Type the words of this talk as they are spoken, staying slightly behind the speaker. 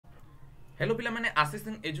Hello पिला माने आशीष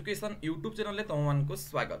in education YouTube channel रे तुम मान को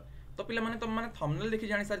स्वागत। तो पिला माने तुम माने थंबनेल देखि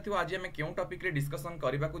जानि सारिथिबो आज हम केउ टॉपिक रे डिस्कशन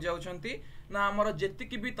करबा को जाउछंती ना हमर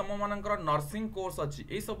जेतिकि भी तुम मानकर नर्सिंग कोर्स अछि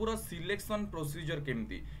ए सबुर सिलेक्शन प्रोसीजर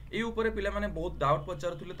केमती ए ऊपर पिला माने बहुत डाउट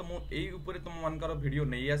पचारुथिले तो मु ए ऊपर तुम मानकर वीडियो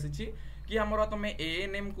नै आसीछि कि हमर तमे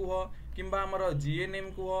एएनएम कुह किंबा हमर जीएनएम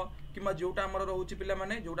कुह किंबा जोटा हमर रहउछि पिला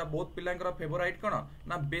माने जोटा बहुत पिलांकर फेवरेट कोन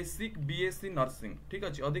ना बेसिक बीएससी नर्सिंग। ठीक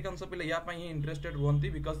अछि, अधिकांश पिला या पई इंटरेस्टेड होंती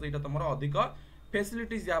बिकॉज़ एटा तमरो अधिक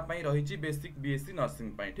फैसिलिटीज या पई रहिछि बेसिक बीएससी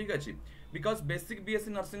नर्सिंग पई। ठीक अछि, बिकॉज़ बेसिक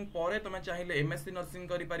बीएससी नर्सिंग परे तमे चाहिले एमएससी नर्सिंग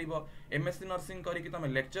करि परिबो, एमएससी नर्सिंग करि कि तमे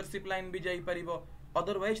लेक्चरशिप लाइन भी जाई परिबो,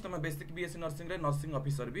 अदरवाइज तुम बेसिक बीएससी नर्सिंग रे नर्सिंग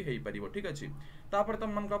ऑफिसर भी हेई परिबो। ठीक अछि, तापर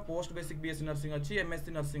तुम मन का पोस्ट बेसिक बीएससी नर्सिंग अछि,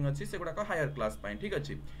 एमएससी नर्सिंग अछि, सेगुडा का हायर क्लास पई। ठीक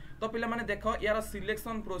अछि, तो पिला माने देखो यार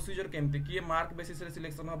सिलेक्शन प्रोसीजर केमती कि मार्क बेसिस रे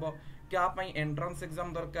सिलेक्शन हबो, क्या पई एंट्रेंस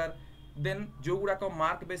एग्जाम दरकार, देन जो गुडा को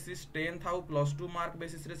मार्क बेसिस 10th आउ +2 मार्क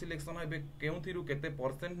बेसिस रे सिलेक्शन हेबे केउथिरु केते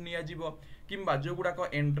परसेंट निया जिवो, किंबा जो गुडा को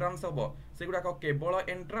एंट्रेंस हबो सेगुडा को केवल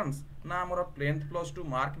एंट्रेंस ना हमर 10th +2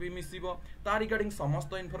 मार्क भी मिसिबो, ता रिगार्डिंग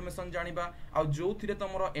समस्त इंफॉर्मेशन जानिबा। आ जो थिरे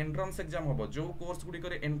तमरो एंट्रेंस एग्जाम हबो, जो कोर्स गुडी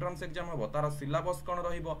करे एंट्रेंस एग्जाम हबो तार सिलेबस कोन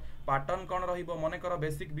रहिबो, पैटर्न कोन रहिबो, मने कर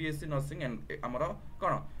बेसिक बीएससी नर्सिंग हमर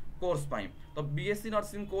कोन कोर्स पाई। तो बीएससी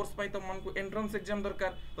नर्सिंग कोर्स पाई तो मन को एंट्रेंस एग्जाम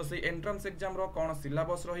दरकार, तो से एंट्रेंस एग्जाम रो कोन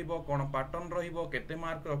सिलेबस रहिबो, कोन पैटर्न रहिबो, केते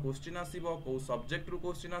मार्क रो क्वेश्चन आसीबो, को सब्जेक्ट रू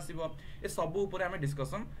क्वेश्चन आसीबो, ए सब ऊपर हमें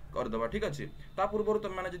डिस्कशन कर दबा। ठीक अछि, ता पूर्व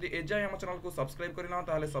तुम माने जदी एजाय हम चैनल को सब्सक्राइब करिना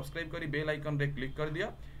ताले सब्सक्राइब करी बेल आइकन रे क्लिक कर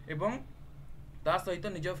दिया एवं ता सहित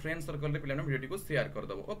निज फ्रेंड सर्कल रे पिला ने वीडियो को शेयर कर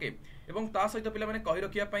दबो। ओके, एवं ता सहित पिला माने कहि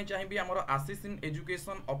रखिया पई चाहिबी हमर आशीष इन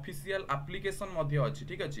एजुकेशन ऑफिशियल एप्लीकेशन मध्ये अछि।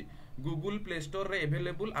 ठीक अछि, गूगल प्ले स्टोर रे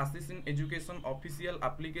available Ashish in education official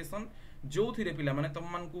application, जो थिरे पिला माने तम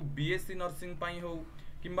मान को बीएससी नर्सिंग पई हो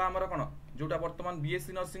किंबा हमर कोन जोटा वर्तमान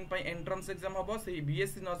बीएससी नर्सिंग पई एंट्रेंस एग्जाम हबो सेही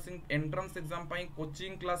बीएससी नर्सिंग एंट्रेंस एग्जाम पई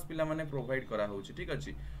कोचिंग क्लास पिला माने प्रोवाइड करा होछि। ठीक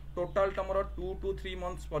अछि, टोटल तमरो 2 to 3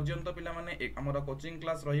 मंथ्स पर्यंत पिला माने हमर कोचिंग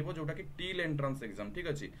क्लास रहिबो जोटा कि टिल एंट्रेंस एग्जाम। ठीक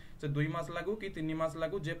अछि, से 2 मास लागू कि 3 मास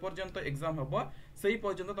लागू जे पर्यंत एग्जाम हबो सेही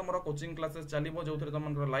पर्यंत तमरो coaching classes चलिबो, जोथरे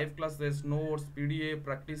तमनकर live classes, notes, PDF,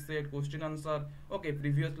 practice set, question answer, okay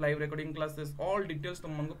previous live recording classes, all details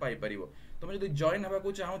तुम को पाई परिबो। तुम जदि जॉइन हबा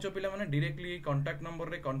को चाहो छ पिला माने डायरेक्टली कांटेक्ट नंबर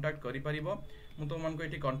रे कांटेक्ट करि परिबो। मु तुम मन को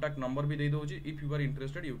एठी कांटेक्ट नंबर भी दे दोछि, if you are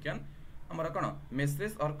interested you can हमर कोन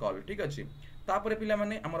मेसेज और कॉल। ठीक अछि, तापर पिला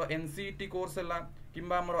माने हमर एनसीईटी कोर्स हला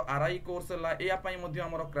किंबा हमर आरआई कोर्स हला एया पई मध्ये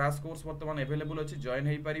हमर क्रैश कोर्स वर्तमान अवेलेबल अछि, जॉइन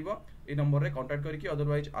हेई परिबो ए नंबर रे contact करिकि,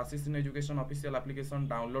 otherwise Ashish in education official application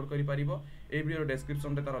download करि परिबो। ए वीडियो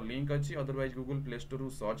डिस्क्रिप्शन रे तार लिंक अछि, अदरवाइज गूगल प्ले स्टोर रु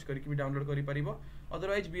सर्च करिकि भी डाउनलोड करि परिबो,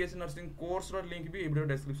 अदरवाइज बीएससी नर्सिंग कोर्स रो लिंक भी ए वीडियो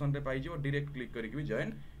डिस्क्रिप्शन रे पाइ जिवो, डायरेक्ट क्लिक करिकि भी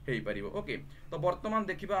जॉइन हेई परिबो। ओके, तो वर्तमान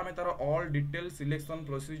देखिबा हमें तार all detail selection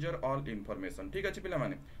procedure all information. ठीक अछि पिला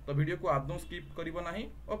माने, तो वीडियो को आदौ स्किप करिवो नाही।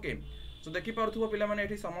 ओके, सो देखि पारुथबो पिला माने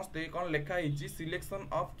एठी समस्ते कोन लेखा हिची selection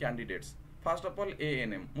of candidates. First of all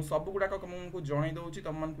ANM मु सब गुडा को तुमको जणाई दउची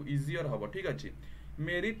तम मन को इजियर हबो। ठीक अछि,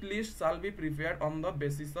 merit list shall be prepared on the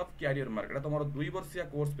basis of career mark, Etah तमरो 2 वर्षिया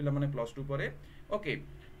course पिला माने +2 परे। ओके,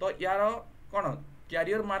 तो यार कोन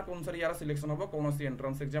कैरियर मार्क अनुसार यार सिलेक्शन हबो, कोनोसी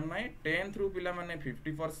एंट्रेंस एग्जाम नाही। 10th रु पिला माने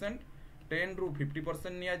 50%, 10 रु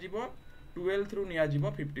 50% निया जिवो, 12th रु निया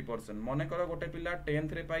जिवो 50%। मने करो गोटे पिला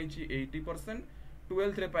 10th रे पाइछि 80%,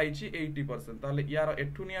 12th रे पाइछि 80%, ताले यार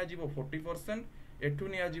एठु निया जिवो 40%, एठु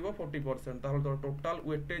निया जिवो 40%, ताले तो टोटल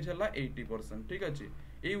वेटेज हला 80%। ठीक अछि,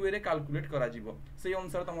 एई वे रे कैलकुलेट करा जिवो, सेही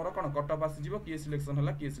अनुसार तमरो कोन कट ऑफ आसी जिवो, किए सिलेक्शन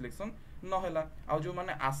हला किए सिलेक्शन न हला। आ जो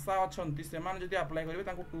माने आशा अछंती से मान जदी अप्लाई करिवे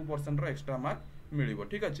तांको 2% रो एक्स्ट्रा मार्क मिलिबो।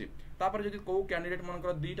 ठीक अछि, तापर जदी को कैंडिडेट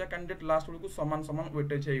मनकर दुईटा कैंडिडेट लास्ट बेलू समान समान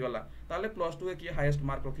वेटेज हे गला ताले +2 ए की हाईएस्ट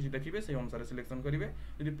मार्क रखिछि देखिबे, सेही अनुसार सिलेक्शन करिवे।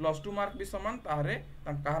 जदी +2 मार्क भी समान तारे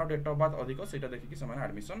कहार डेट ऑफ बर्थ अधिक सेटा देखिकि समान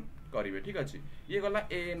एडमिशन करिवे। ठीक अछि, ये गला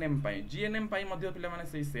एएनएम पई। जीएनएम पई मध्ये पिला माने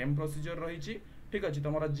सेही सेम प्रोसीजर रहिछि। ठीक अछि,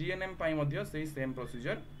 तमरा जीएनएम पई मध्ये सेही सेम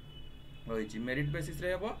प्रोसीजर रहिछि। मेरिट बेसिस रे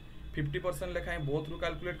हेबो 50% लेखाय बोथ रु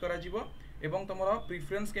कैलकुलेट करा जिवो, एवं तमरा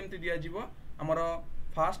प्रेफरेंस केमति दिया जिवो, हमर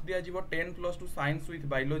फास्ट दिया जिवो 10+2 साइंस विथ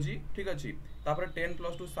बायोलॉजी। ठीक अछि, तापर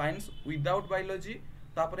 10+2 साइंस विदाउट बायोलॉजी,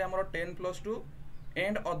 तापर हमर 10+2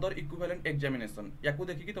 एंड अदर इक्विवेलेंट एग्जामिनेशन याकू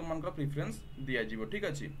देखिकि तुम मनकर प्रेफरेंस दिया जिवो। ठीक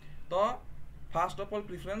अछि, तो फर्स्ट ऑफ ऑल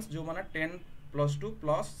प्रेफरेंस जो माने 10+2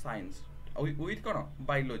 plus science with cone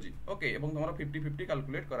biology. Okay, एवं तमरा 50-50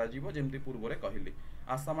 कैलकुलेट करा जिवो, जेमति पूर्व रे कहिली।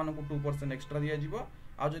 आशा मान को 2% एक्स्ट्रा दिया जिवो।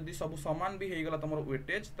 आ जदी सब समान भी हे गला तमरो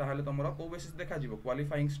वेटेज, ताहाले तमरो को बेसिस देखा जिवो,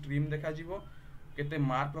 क्वालिफाइंग स्ट्रीम देखा जिवो, केते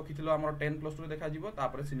मार्क रखिथिलो हमर 10+2 देखा जिवो,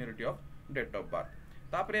 तापर seniority of date of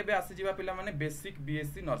birth. तापर एबे आसी जिवा पिला माने बेसिक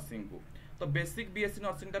बीएससी नर्सिंग को। तो बेसिक बीएससी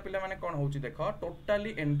नर्सिंग टा पिला माने कोन होउची देखो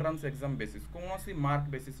टोटली एंट्रेंस एग्जाम बेसिस कोनोसी मार्क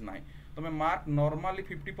बेसिस नाही तमे मार्क नॉर्मली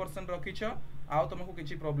 50% रखिछ आउ तुमको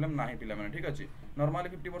किछि प्रॉब्लम नाही पिला माने ठीक अछि नॉर्मली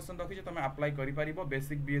 50% रखिछ तमे अप्लाई करि परिबो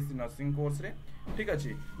बेसिक बीएससी नर्सिंग कोर्स रे ठीक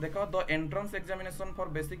अछि देखो the entrance examination for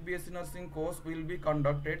basic BSc nursing course will be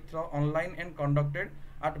conducted through online and conducted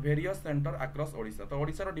at various center across Odisha तो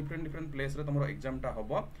ओडिशा रो डिफरेंट प्लेस रे तमरो एग्जाम टा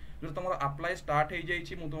हबो जो तमरो अप्लाई स्टार्ट हे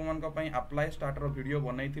जाईची मु तुम मानक पई अप्लाई स्टार्ट रो वीडियो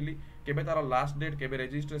बनैथिली केबे तारो लास्ट डेट केबे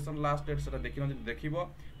रजिस्ट्रेशन लास्ट डेट सेटा देखिनो जदि देखिबो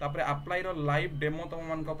तापरे अप्लाई रो लाइव डेमो तुम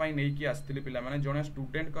मानक पई नै कि आस्थिली पिला माने जने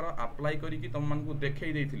स्टूडेंट करो अप्लाई करी कि तुम मानकु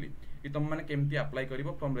देखै देथिली कि तुम माने केमती apply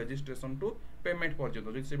करिवो from registration to payment पर्यंत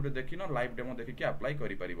जदि से वीडियो देखिनो लाइव डेमो देखि कि अप्लाई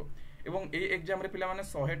करि परिबो एवं ए एग्जाम रे पिला माने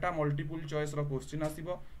 100 टा मल्टीपल चॉइस रो क्वेश्चन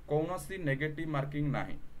आसीबो कोनोसी नेगेटिव मार्किंग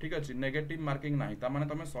नाही ठीक अछि नेगेटिव मार्किंग नाही ता माने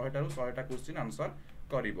तमे 100 टारु 100 टा क्वेश्चन आंसर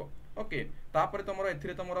करिवो ओके तापरे तमरो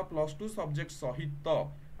एथिरे तमरो +2 सब्जेक्ट सहित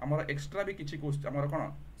हमर एक्स्ट्रा भी किछि क्वेश्चन हमर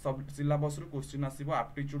कोन सब सिलेबस रु क्वेश्चन आसीबो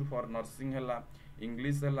एप्टीट्यूड फॉर नर्सिंग हैला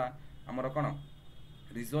इंग्लिश हैला हमर कोन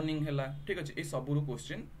रीजनिंग हैला ठीक अछि ए सब रु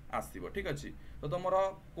क्वेश्चन आसीबो ठीक अछि तो तमरो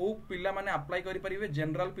को पिला माने अप्लाई करि परिबे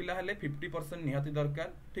जनरल पिला हेले 50% निहाती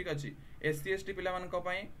दरकार ठीक अछि एससी एसटी पिला मानक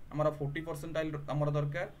पई हमर 40% आइल हमर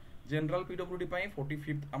दरकार जनरल पीडब्ल्यूडी पई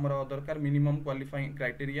 45th हमर दरकार मिनिमम क्वालिफाइंग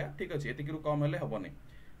क्राइटेरिया ठीक अछि एतिकरु कम हेले हबो नै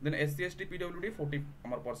देन एससी एसटी पीडब्ल्यूडी 40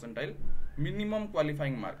 हमर परसेंटाइल मिनिमम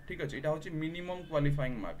क्वालिफाइंग मार्क ठीक अछि एटा होछि मिनिमम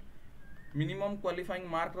क्वालिफाइंग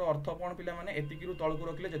मार्क रो अर्थ कोन पिला माने एतिकरु तळकु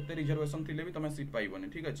रखले जते रिजर्वेशन थिले भी तमे सीट पाइबोनी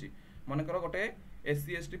ठीक अछि मन कर गोटे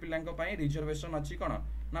एससी एसटी पिलांक पई रिजर्वेशन अछि कोन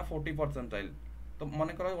ना 40 परसेंटाइल तो मन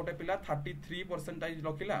कर गोटे पिला 33 परसेंटाइल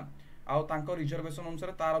रखिला आउ तांको रिजर्वेशन अनुसार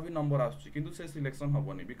तार भी नंबर आछी किंतु से सिलेक्शन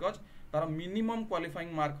हबोनी बिकॉज़ तार मिनिमम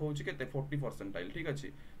क्वालिफाइंग मार्क होउची केते 40 परसेंटाइल ठीक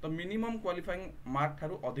अछि तो मिनिमम क्वालिफाइंग मार्क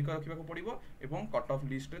थारु अधिक रखिबा को पड़िबो एवं कट ऑफ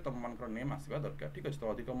लिस्ट रे तम मानकर नेम आसीबा दरकार ठीक अछि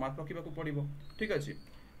तो अधिक मार्क रखिबा को पड़िबो ठीक अछि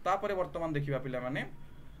तापरे वर्तमान देखिबा पिला माने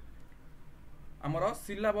हमर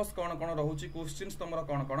सिलेबस कोन कोन रहउची क्वेश्चंस तमरा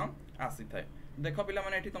कोन कोन आसी थाए देखो पिला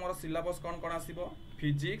माने एठी तमरा syllabus cone cone आसीबो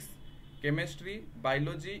physics chemistry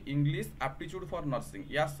biology English aptitude for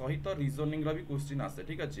nursing या सहित रीजनिंग रो भी क्वेश्चन आसे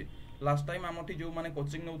ठीक अछि लास्ट टाइम हमठी जो माने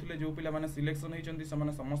कोचिंग नउथिले जो पिला माने सिलेक्शन हेचंती से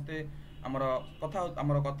माने समस्त हमर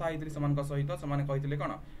कथा हेतिरि समान का सहित से माने कहितले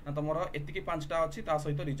कोन ना तमरो एतिकी पांचटा अछि ता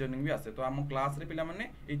सहित रीजनिंग भी आसे तो हम क्लास रे पिला माने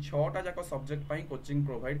ए 6टा जाक सब्जेक्ट पई कोचिंग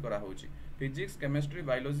प्रोवाइड करा होउची physics chemistry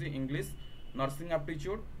biology English nursing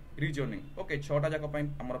aptitude reasoning okay 6टा जाक पई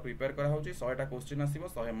हमर प्रिपेयर करा होउची 100टा क्वेश्चन आसीबो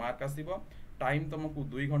 100 मार्क आसीबो टाइम तुमको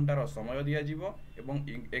 2 घंटा रो समय दिया जीवो एवं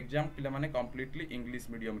एग्जाम पिला माने कंप्लीटली इंग्लिश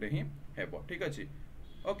मीडियम रे ही हेबो ठीक अछि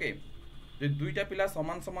ओके जे दुईटा पिला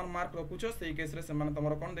समान समान मार्क रखुछ सेही केस रे समान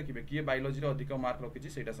तमरो कोन देखिबे किए बायोलॉजी रो अधिक मार्क रखिछि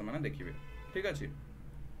सेटा समान देखिबे ठीक अछि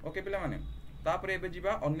ओके पिला माने तापरे एबे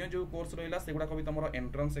जीवा अन्य जो कोर्स रहिला सेगुडा को भी तमरो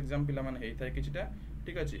एंट्रेंस एग्जाम पिला माने हेइ थाए किछटा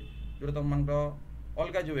ठीक अछि जोटा तम मान रो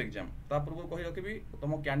अलगा जो एग्जाम ता पूर्व कहि रखिबी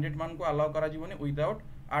तम कैंडिडेट मान को अलाउ करा जीवनी विदाउट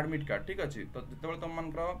एडमिट कार्ड ठीक अछि तो जेतेबेले तम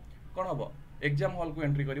मान रो कोन हबो एग्जाम हॉल को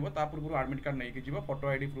एंट्री करिवो ता पूर्व एडमिट कार्ड नै कि जीवो फोटो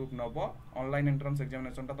आईडी प्रूफ नबो ऑनलाइन एंट्रेंस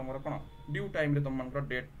एग्जामिनेशन ता तमरो कोन ड्यू टाइम रे तम मान रो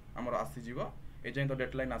डेट हमर आसी जीवो ए जाय तो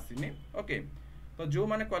डेडलाइन आसीनी ओके तो जो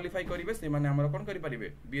माने क्वालिफाई करिवे से माने हमर कोन करि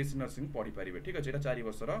परिबे बीएससी नर्सिंग पढि परिबे ठीक अछि एटा 4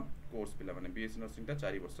 वर्ष रो कोर्स पिला माने बीएससी नर्सिंग ता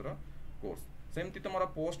 4 वर्ष रो कोर्स सेमति तमरा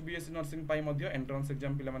पोस्ट बीएससी नर्सिंग पाई मध्ये एंट्रेंस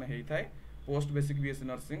एग्जाम पिला माने हेइ थाए post basic BSc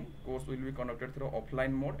nursing course will be conducted through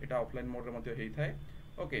offline mode Etah offline mode रे मध्ये हेइ थाए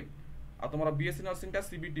ओके आ तमरा बीएससी नर्सिंग ता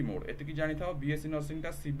सीबीटी मोड एतिकी जानि थाओ बीएससी नर्सिंग ता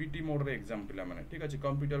सीबीटी मोड रे एग्जाम पिला माने ठीक अछि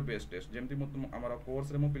कंप्यूटर बेस्ड टेस्ट जेमति मु हमरा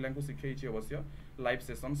कोर्स रे मु पिला को सिखै छी अवश्य लाइव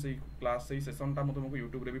सेशन से क्लास से सेशन ता मु तुमको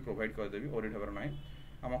YouTube रे भी प्रोवाइड कर देबी ओरी हबर नै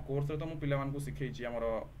हम कोर्स रे तो मु पिला मान को सिखै छी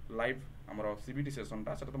हमरा लाइव हमरा सीबीटी सेशन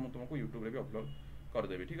ता सेटा तो मु तुमको YouTube रे भी अपलोड कर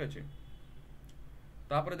देबी ठीक अछि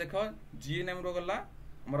तापर देखो जीएनएम रो गला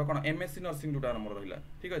हमर कोन एमएससी नर्सिंग जोटा नंबर रहिला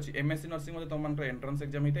ठीक अछि एमएससी नर्सिंग मध्ये तम मानकर एंट्रेंस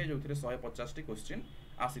एग्जाम हितै जोथिरे 150 टी क्वेश्चन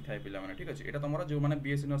आसी थाए पिला माने ठीक अछि एटा तमरा जो माने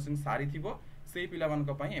बीएससी नर्सिंग सारी थिबो सेही पिला मान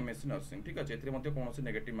को पई एमएससी नर्सिंग ठीक अछि एथिरे मध्ये कोनोसी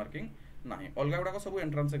नेगेटिव मार्किंग नाही अलगा गुडा को सब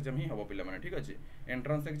एंट्रेंस एग्जाम ही हबो पिला माने ठीक अछि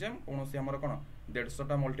एंट्रेंस एग्जाम कोनोसी हमर कोन 150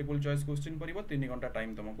 टा मल्टीपल चॉइस क्वेश्चन परिबो 3 घंटा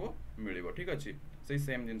टाइम तुमको मिलिबो ठीक अछि सेही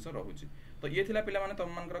सेम जिंस रहउछि तो ये थिला पिला माने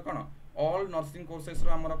तम मानकर कोन ऑल नर्सिंग कोर्सेस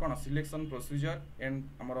रो हमर कोन सिलेक्शन प्रोसीजर एंड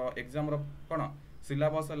हमर एग्जाम रो कोन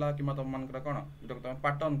सिलेबस हला कि तम मानकर कोन जोटा तम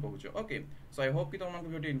pattern कहउछ okay so I hope कि तम मानक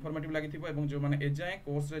वीडियो इन्फॉर्मेटिव लागि थिबो एवं जो माने ए जाय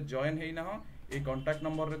कोर्स रे जॉइन हेइ ना ए कांटेक्ट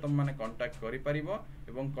नंबर रे तम माने कांटेक्ट करि परिबो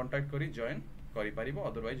एवं कांटेक्ट करी जॉइन करि परिबो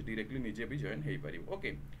अदरवाइज डायरेक्टली निजे भी जॉइन हेइ परिबो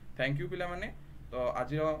ओके थैंक यू पिला माने तो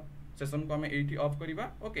आज रो सेशन को हमें एठी ऑफ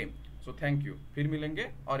करिबा ओके सो थैंक यू फिर मिलेंगे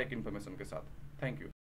और एक इन्फॉर्मेशन के साथ थैंक यू।